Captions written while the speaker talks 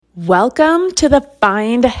Welcome to the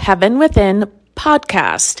Find Heaven Within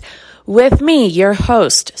podcast with me, your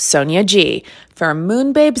host, Sonia G, for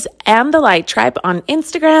Moonbabes and the Light Tribe on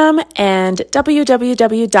Instagram and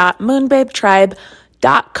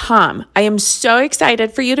www.moonbabetribe.com. I am so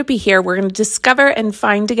excited for you to be here. We're going to discover and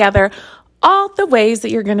find together all the ways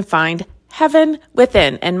that you're going to find heaven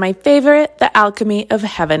within, and my favorite, the alchemy of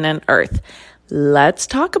heaven and earth. Let's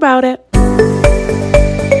talk about it.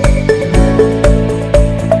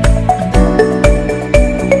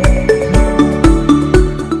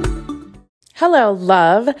 Hello,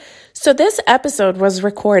 love. So this episode was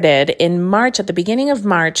recorded in March, at the beginning of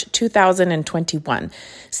March 2021.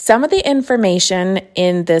 Some of the information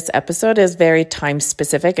in this episode is very time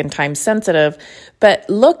specific and time sensitive, but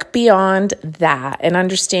look beyond that and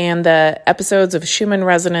understand the episodes of Schumann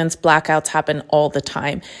resonance blackouts happen all the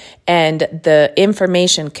time. And the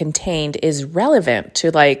information contained is relevant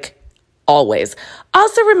to always.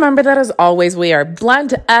 Also remember that as always, we are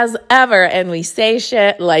blunt as ever and we say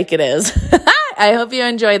shit like it is. I hope you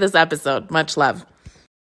enjoy this episode. Much love.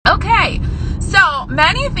 Okay, so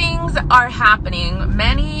many things are happening.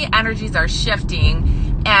 Many energies are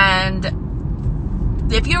shifting.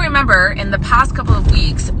 And if you remember, in the past couple of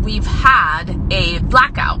weeks, we've had a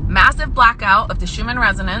blackout, massive blackout of the Schumann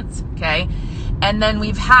resonance, okay? And then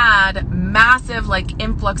we've had massive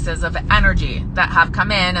influxes of energy that have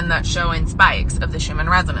come in and that show in spikes of the Schumann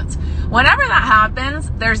resonance. Whenever that happens,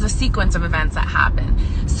 there's a sequence of events that happen.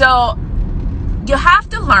 So you have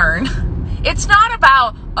to learn. It's not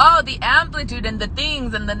about, the amplitude and the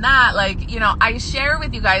things and then that. I share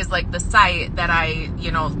with you guys the site that I,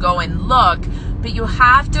 go and look, but you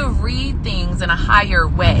have to read things in a higher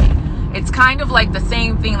way. It's kind of the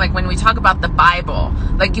same thing when we talk about the Bible.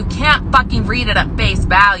 You can't fucking read it at face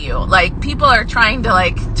value. People are trying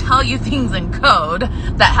to tell you things in code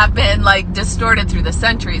that have been distorted through the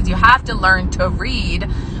centuries. You have to learn to read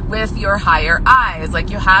with your higher eyes.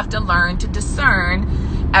 You have to learn to discern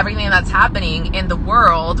everything that's happening in the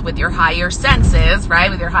world with your higher senses, right?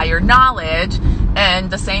 With your higher knowledge. And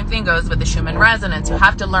the same thing goes with the Schumann resonance. You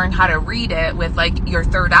have to learn how to read it with your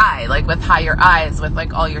third eye, with higher eyes, with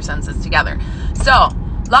all your senses together. So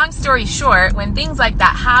long story short, when things like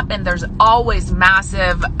that happen, there's always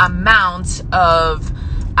massive amounts of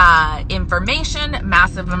information,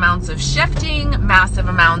 massive amounts of shifting, massive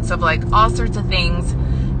amounts of all sorts of things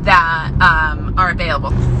that are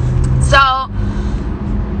available. So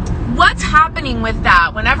what's happening with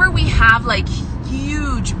that? Whenever we have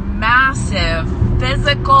huge, massive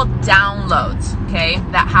physical downloads, okay,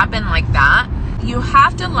 that happen like that, you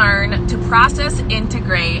have to learn to process,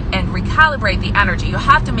 integrate, and recalibrate the energy. You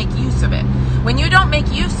have to make use of it. When you don't make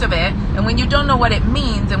use of it, and when you don't know what it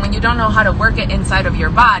means, and when you don't know how to work it inside of your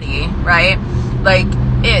body, right,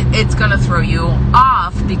 it's gonna throw you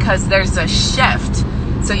off because there's a shift.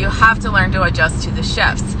 So you have to learn to adjust to the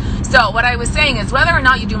shifts. So what I was saying is, whether or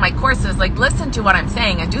not you do my courses, listen to what I'm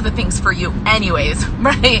saying and do the things for you anyways,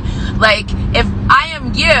 right? If I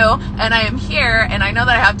am you and I am here and I know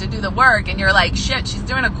that I have to do the work and you're shit, she's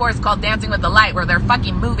doing a course called Dancing with the Light where they're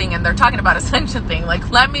fucking moving and they're talking about ascension thing.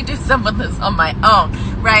 Let me do some of this on my own,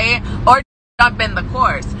 right? Or jump in the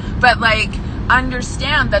course. But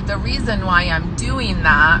understand that the reason why I'm doing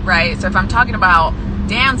that, right? So if I'm talking about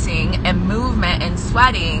dancing and movement and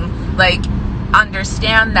sweating,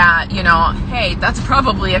 understand that, hey, that's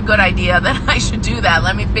probably a good idea that I should do that.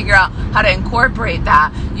 Let me figure out how to incorporate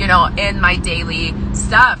that, in my daily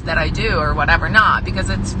stuff that I do or whatever not, because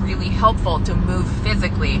it's really helpful to move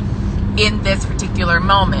physically in this particular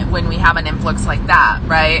moment when we have an influx like that,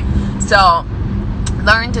 right? So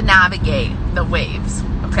learn to navigate the waves,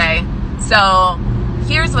 okay? So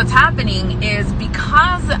here's what's happening is,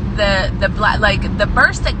 because the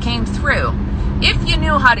burst that came through, if you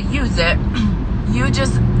knew how to use it, you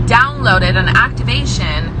just downloaded an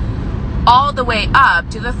activation all the way up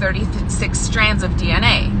to the 36 strands of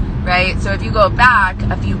DNA, right? So if you go back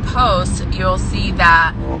a few posts, you'll see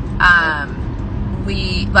that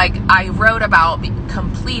I wrote about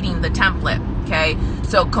completing the template, okay?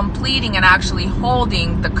 So completing and actually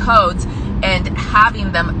holding the codes and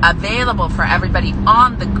having them available for everybody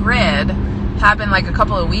on the grid happened a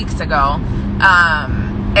couple of weeks ago.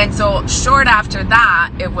 And so short after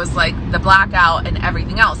that, it was the blackout and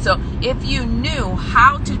everything else. So if you knew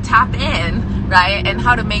how to tap in, right, and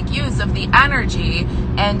how to make use of the energy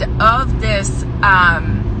and of this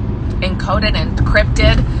encoded and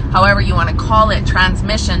encrypted, however you want to call it,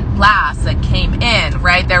 transmission blast that came in,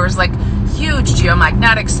 right? There was like huge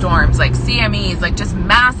geomagnetic storms, like CMEs, like just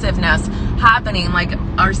massiveness happening. Like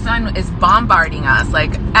our sun is bombarding us,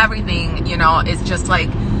 like everything, you know, is just like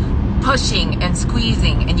pushing and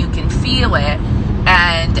squeezing, and you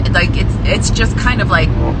it's just kind of like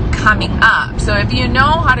coming up. So if you know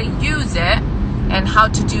how to use it and how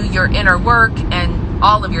to do your inner work and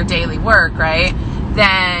all of your daily work, right,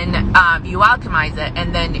 then you alchemize it,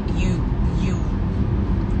 and then you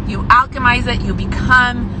alchemize it. You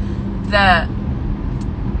become the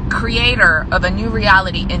creator of a new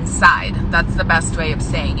reality inside. That's the best way of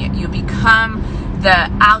saying it. You become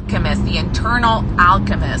the alchemist, the internal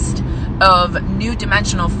alchemist of new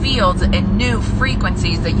dimensional fields and new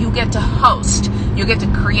frequencies that you get to host. You get to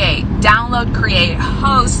create, download, create,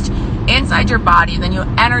 host inside your body. Then you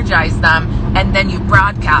energize them, and then you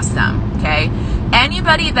broadcast them. Okay.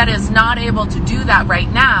 Anybody that is not able to do that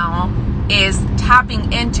right now is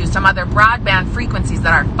tapping into some other broadband frequencies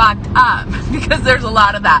that are fucked up, because there's a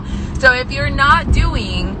lot of that. So if you're not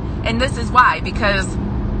doing, and this is why, because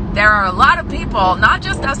there are a lot of people, not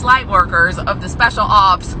just us light workers of the special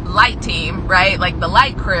ops light team, right? Like the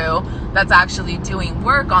light crew that's actually doing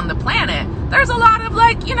work on the planet. There's a lot of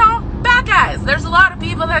bad guys. There's a lot of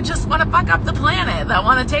people that just want to fuck up the planet, that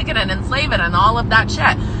want to take it and enslave it and all of that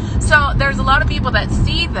shit. So there's a lot of people that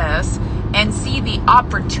see this and see the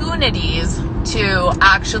opportunities to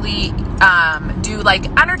actually do like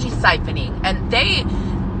energy siphoning. And they,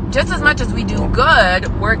 just as much as we do good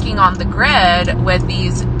working on the grid with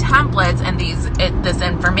these templates and this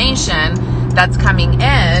information that's coming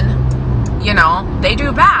in, they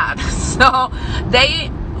do bad. So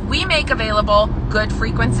we make available good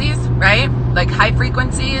frequencies, right? Like high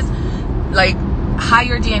frequencies, like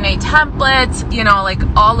higher DNA templates, like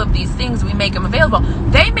all of these things, we make them available.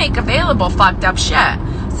 They make available fucked up shit.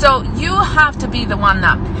 So you have to be the one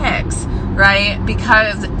that picks, right?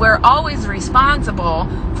 Because we're always responsible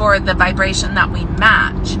for the vibration that we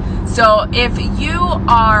match. So if you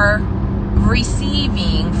are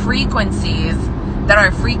receiving frequencies that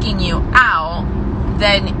are freaking you out,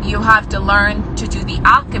 then you have to learn to do the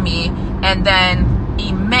alchemy and then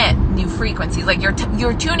emit new frequencies. Like you're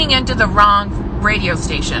tuning into the wrong radio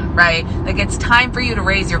station, right? Like it's time for you to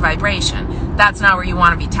raise your vibration. That's not where you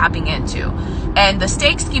want to be tapping into. And the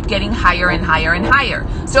stakes keep getting higher and higher and higher.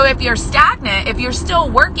 So if you're stagnant, if you're still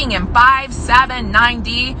working in 5, 7,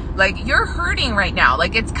 9D, like you're hurting right now.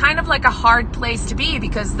 Like it's kind of like a hard place to be,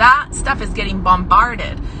 because that stuff is getting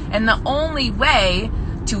bombarded. And the only way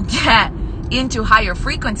to get into higher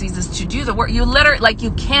frequencies is to do the work. You literally, like,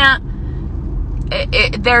 you can't,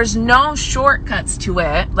 there's no shortcuts to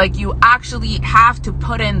it. Like you actually have to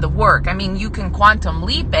put in the work. I mean, you can quantum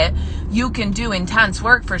leap it. You can do intense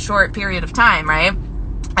work for a short period of time, right?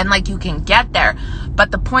 And like you can get there.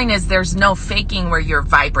 But the point is, there's no faking where you're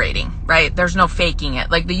vibrating, right? There's no faking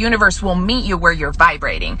it. Like the universe will meet you where you're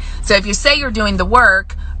vibrating. So if you say you're doing the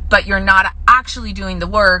work, but you're not actually doing the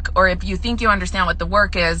work, or if you think you understand what the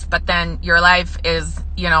work is, but then your life is,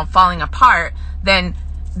 falling apart, then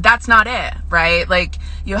that's not it, right? Like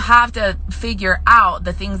you have to figure out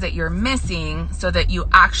the things that you're missing so that you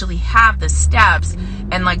actually have the steps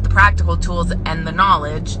and like the practical tools and the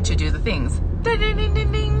knowledge to do the things. Ding, ding, ding,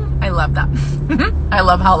 ding, ding. I love that. I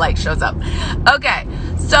love how light shows up. Okay.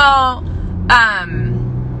 So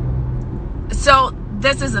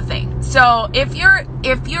this is the thing. So if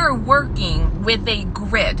you're working with a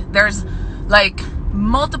grid, there's like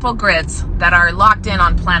multiple grids that are locked in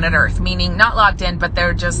on planet Earth, meaning not locked in, but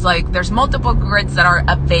they're just like, there's multiple grids that are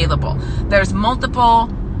available. There's multiple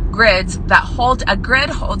grids that a grid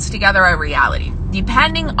holds together a reality.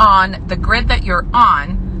 Depending on the grid that you're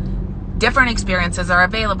on, different experiences are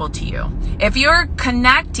available to you. If you're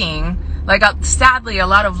connecting, like sadly, a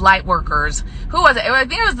lot of light workers, who was it? I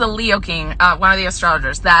think it was the Leo King, one of the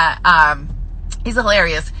astrologers that, he's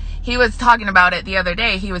hilarious. He was talking about it the other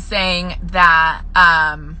day. He was saying that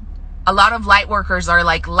a lot of light workers are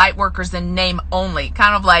like light workers in name only.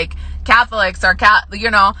 Kind of like Catholics are,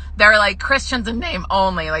 they're like Christians in name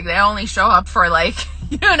only. Like they only show up for like,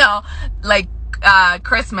 like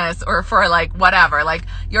Christmas or for like whatever. Like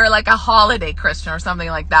you're like a holiday Christian or something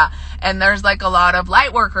like that. And there's like a lot of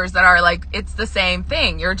light workers that are like, it's the same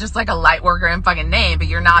thing. You're just like a light worker in fucking name, but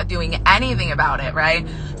you're not doing anything about it, right?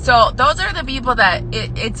 So those are the people that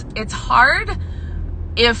it's hard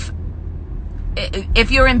if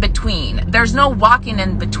you're in between. There's no walking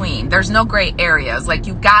in between. There's no gray areas. Like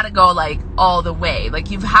you gotta go like all the way. Like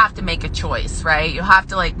you have to make a choice, right? You have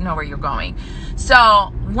to like know where you're going.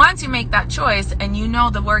 So once you make that choice and you know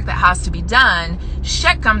the work that has to be done,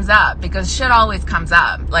 shit comes up, because shit always comes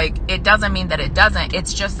up. Like it doesn't mean that it doesn't.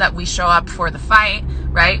 It's just that we show up for the fight,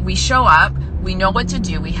 right? We show up, we know what to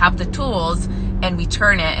do, we have the tools, and we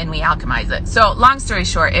turn it and we alchemize it. So long story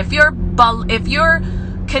short, if you're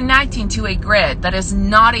connecting to a grid that is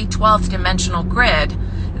not a 12th dimensional grid,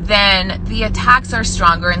 then the attacks are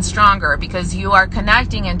stronger and stronger because you are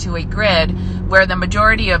connecting into a grid where the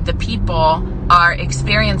majority of the people are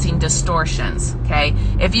experiencing distortions, okay?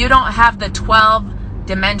 If you don't have the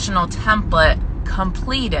 12-dimensional template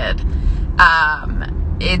completed,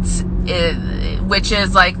 which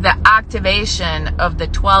is like the activation of the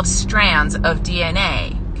 12 strands of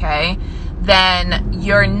DNA, okay? Then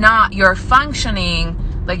you're functioning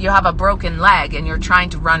like you have a broken leg and you're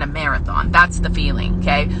trying to run a marathon. That's the feeling,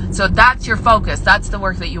 okay? So that's your focus. That's the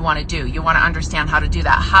work that you want to do. You want to understand how to do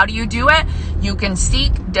that. How do you do it? You can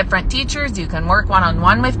seek different teachers. You can work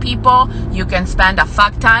one-on-one with people. You can spend a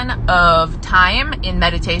fuck ton of time in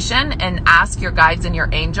meditation and ask your guides and your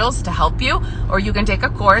angels to help you. Or you can take a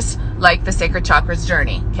course like the Sacred Chakras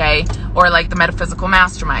Journey, okay? Or like the Metaphysical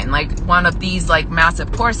Mastermind, like one of these like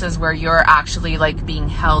massive courses where you're actually like being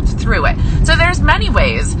held through it. So there's many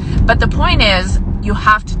ways, but the point is you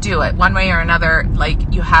have to do it one way or another.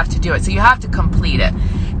 Like you have to do it. So you have to complete it.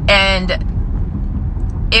 And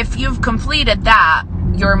if you've completed that,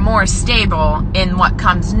 you're more stable in what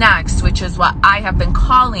comes next, which is what I have been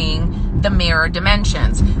calling the mirror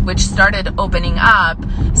dimensions, which started opening up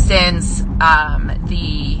since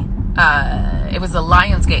it was the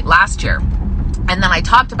Lionsgate last year. And then I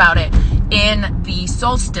talked about it in the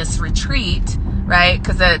solstice retreat, right?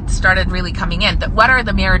 Because it started really coming in. What are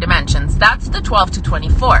the mirror dimensions? That's the 12 to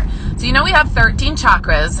 24. So, you know, we have 13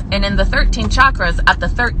 chakras, and in the 13 chakras, at the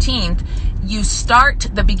 13th, you start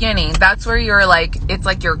the beginning. That's where you're like, it's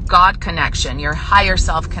like your God connection, your higher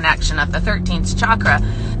self connection at the 13th chakra.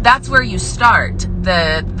 That's where you start from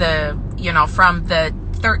the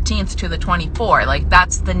 13th to the 24. Like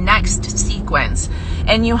that's the next sequence.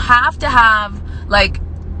 And you have to have like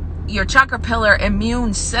your chakra pillar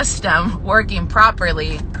immune system working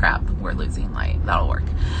properly. Crap, we're losing light. That'll work.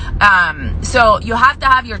 So you have to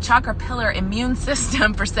have your chakra pillar immune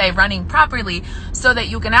system per se running properly so that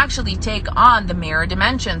you can actually take on the mirror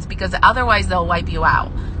dimensions, because otherwise they'll wipe you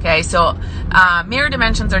out. Okay, so mirror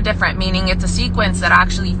dimensions are different, meaning it's a sequence that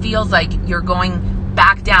actually feels like you're going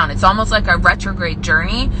back down. It's almost like a retrograde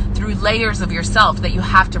journey through layers of yourself that you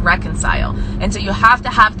have to reconcile. And so you have to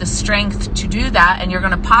have the strength to do that, and you're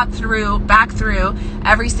going to pop back through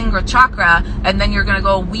every single chakra, and then you're going to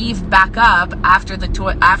go weave back up after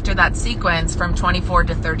that sequence from 24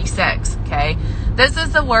 to 36, okay? This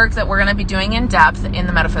is the work that we're going to be doing in depth in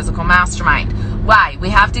the Metaphysical Mastermind. Why?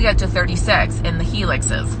 We have to get to 36 in the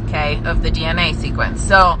helixes, okay, of the DNA sequence.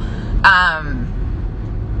 So,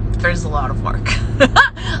 there's a lot of work.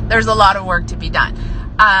 There's a lot of work to be done.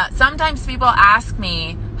 Sometimes people ask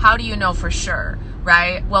me, how do you know for sure,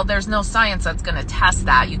 right? Well, there's no science that's going to test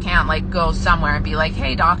that. You can't like go somewhere and be like,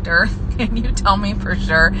 hey, doctor, can you tell me for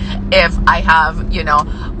sure if I have,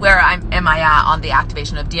 where am I at on the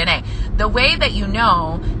activation of DNA? The way that you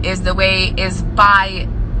know is by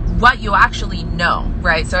what you actually know,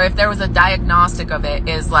 right? So if there was a diagnostic of it,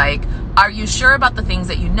 is like, are you sure about the things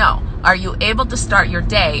that you know? Are you able to start your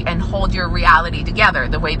day and hold your reality together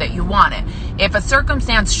the way that you want it? If a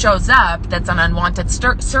circumstance shows up that's an unwanted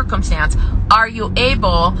circumstance, are you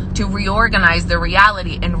able to reorganize the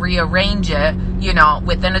reality and rearrange it,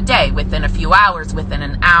 within a day, within a few hours, within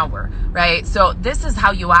an hour, right? So this is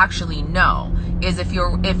how you actually know, is if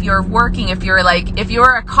you're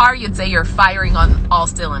a car, you'd say you're firing on all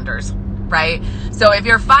cylinders, right? So if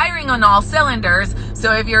you're firing on all cylinders,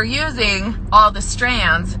 so if you're using all the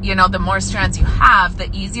strands, the more strands you have, the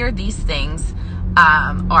easier these things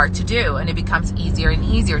are to do. And it becomes easier and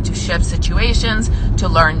easier to shift situations, to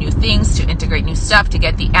learn new things, to integrate new stuff, to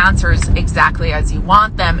get the answers exactly as you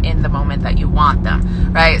want them in the moment that you want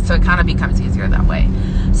them, right? So it kind of becomes easier that way.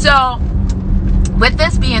 So with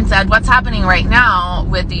this being said, what's happening right now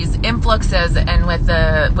with these influxes and with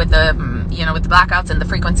the blackouts and the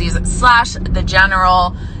frequencies / the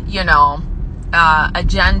general,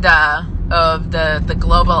 agenda of the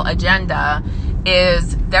global agenda,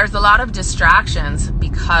 is there's a lot of distractions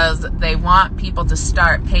because they want people to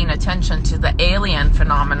start paying attention to the alien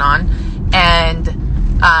phenomenon, and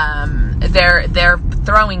they're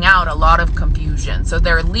throwing out a lot of confusion. So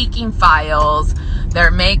they're leaking files. They're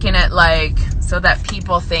making it like so that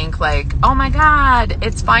people think like, oh my God,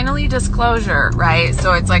 it's finally disclosure, right?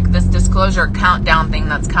 So it's like this disclosure countdown thing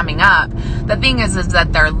that's coming up. The thing is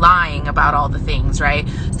that they're lying about all the things, right?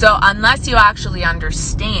 So unless you actually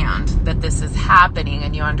understand that this is happening,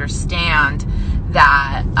 and you understand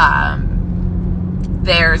that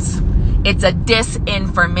it's a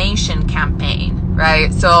disinformation campaign,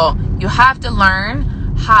 right? So you have to learn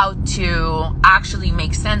how to actually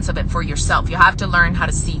make sense of it for yourself. You have to learn how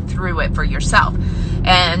to see through it for yourself.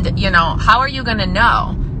 And, how are you going to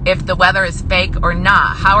know if the weather is fake or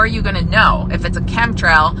not? How are you going to know if it's a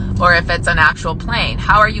chemtrail or if it's an actual plane?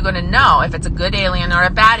 How are you going to know if it's a good alien or a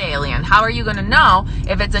bad alien? How are you going to know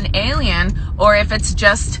if it's an alien or if it's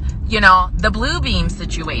just, the blue beam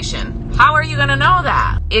situation? How are you going to know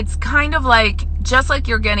that? It's kind of like, just like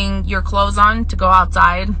you're getting your clothes on to go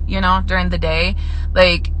outside, during the day,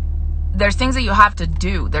 like, there's things that you have to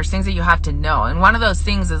do. There's things that you have to know. And one of those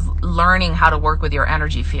things is learning how to work with your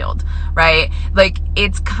energy field, right? Like,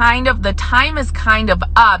 it's kind of, the time is kind of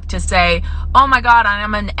up to say, oh my God,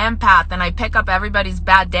 I'm an empath and I pick up everybody's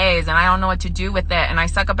bad days and I don't know what to do with it. And I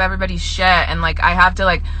suck up everybody's shit. And like, I have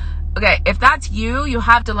to okay, if that's you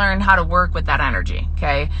have to learn how to work with that energy.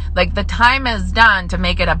 Okay. Like, the time is done to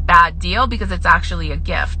make it a bad deal because it's actually a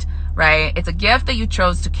gift. Right? It's a gift that you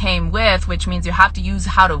chose to came with, which means you have to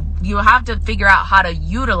figure out how to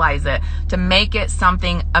utilize it to make it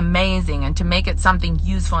something amazing and to make it something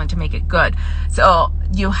useful and to make it good. So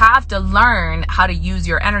you have to learn how to use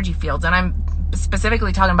your energy fields. And I'm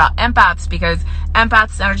specifically talking about empaths because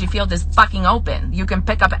empaths' energy field is fucking open. You can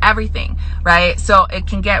pick up everything, right? So it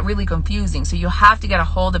can get really confusing. So you have to get a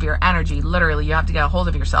hold of your energy. Literally, you have to get a hold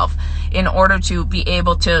of yourself in order to be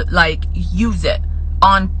able to use it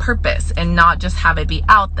on purpose and not just have it be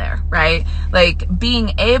out there, right? Like,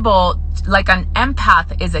 being able, like, an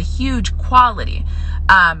empath is a huge quality.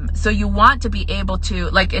 So you want to be able to,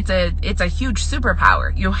 it's a huge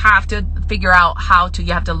superpower. You have to figure out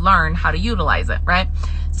you have to learn how to utilize it, right?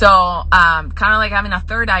 So, kind of like having a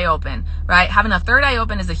third eye open, right? Having a third eye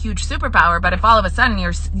open is a huge superpower, but if all of a sudden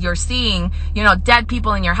you're seeing, dead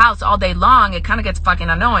people in your house all day long, it kind of gets fucking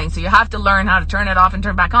annoying. So you have to learn how to turn it off and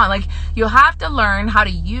turn it back on. Like, you have to learn how to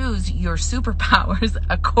use your superpowers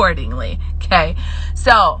accordingly, okay?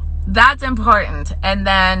 So, that's important. And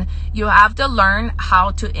then you have to learn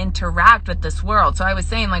how to interact with this world. So I was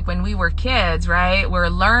saying, like, when we were kids, right, we're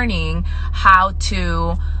learning how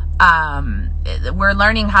to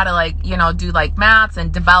do maths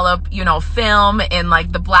and develop, film in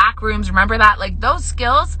the black rooms. Remember that? Like, those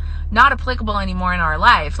skills, not applicable anymore in our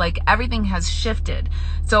life. Like, everything has shifted.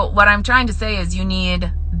 So what I'm trying to say is you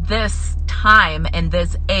need this time and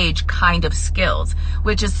this age kind of skills,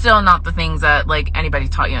 which is still not the things that anybody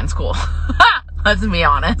taught you in school. Let's be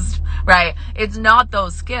honest, right? It's not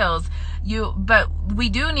those skills. But we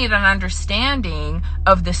do need an understanding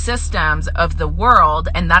of the systems of the world,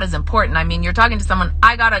 and that is important. I mean, you're talking to someone,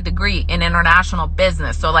 I got a degree in international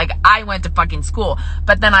business, so I went to fucking school,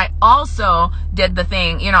 but then I also did the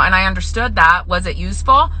thing, and I understood that. Was it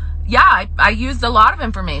useful? Yeah, I used a lot of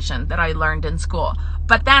information that I learned in school.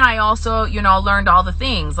 But then I also, learned all the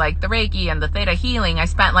things like the Reiki and the Theta Healing. I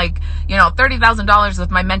spent $30,000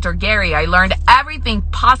 with my mentor, Gary. I learned everything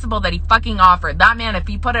possible that he fucking offered. That man, if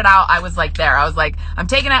he put it out, I was there. I was I'm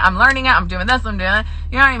taking it, I'm learning it, I'm doing this, I'm doing that.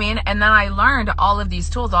 You know what I mean? And then I learned all of these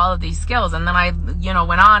tools, all of these skills. And then I,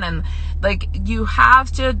 went on and you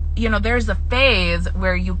have to, there's a phase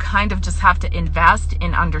where you kind of just have to invest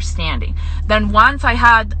in understanding. Then once I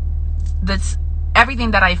had this,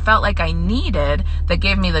 everything that I felt like I needed that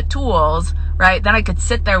gave me the tools, right? Then I could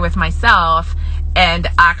sit there with myself and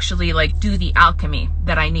actually do the alchemy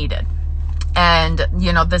that I needed. And,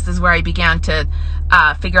 this is where I began to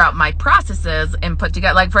figure out my processes and put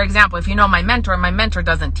together, for example, if my mentor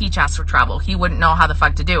doesn't teach astral travel. He wouldn't know how the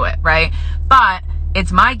fuck to do it, right? But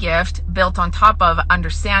it's my gift built on top of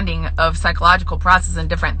understanding of psychological processes and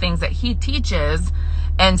different things that he teaches.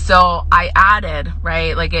 And so I added,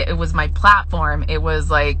 right? It was my platform. It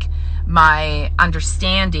was my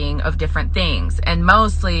understanding of different things. And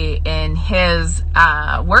mostly in his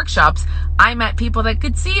workshops, I met people that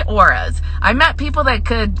could see auras. I met people that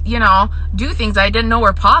could, do things I didn't know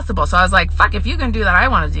were possible. So I was like, fuck, if you can do that, I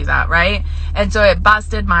want to do that, right? And so it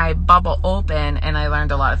busted my bubble open and I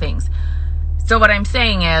learned a lot of things. So what I'm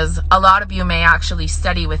saying is, a lot of you may actually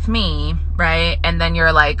study with me, right? And then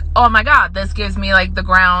you're like, oh my God, this gives me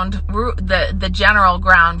the general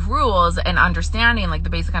ground rules and understanding, the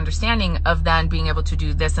basic understanding of then being able to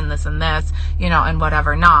do this and this and this, and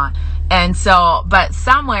whatever not. And so, but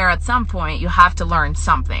somewhere at some point you have to learn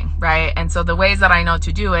something, right? And so the ways that I know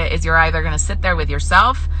to do it is you're either going to sit there with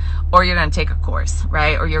yourself or you're going to take a course,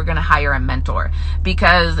 right? Or you're going to hire a mentor,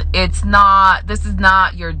 because this is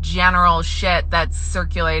not your general shit that's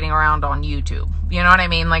circulating around on YouTube. You know what I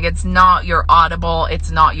mean? It's not your Audible. It's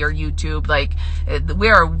not your YouTube. We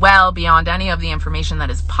are well beyond any of the information that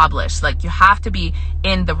is published. You have to be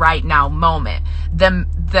in the right now moment.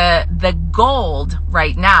 The gold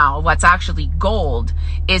right now, what's actually gold,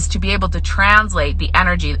 is to be able to translate the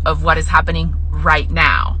energy of what is happening right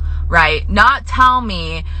now, right? Not tell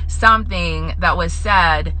me something that was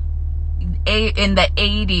said in the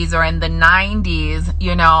 80s or in the 90s,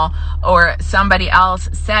 you know, or somebody else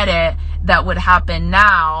said it, that would happen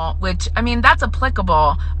now, which, I mean, that's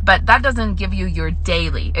applicable, but that doesn't give you your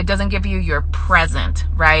daily. It doesn't give you your present,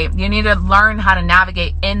 right? You need to learn how to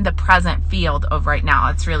navigate in the present field of right now.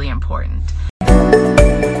 It's really important.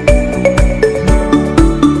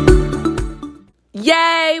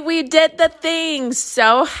 Yay, we did the thing.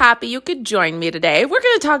 So happy you could join me today. We're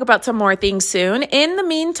going to talk about some more things soon. In the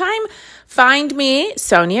meantime, find me,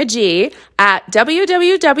 Sonia G, at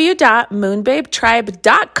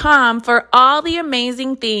www.moonbabetribe.com for all the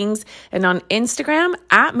amazing things, and on Instagram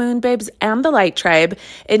at Moonbabes and the Light Tribe.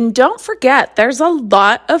 And don't forget, there's a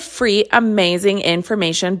lot of free, amazing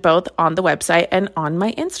information both on the website and on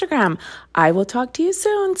my Instagram. I will talk to you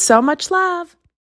soon. So much love.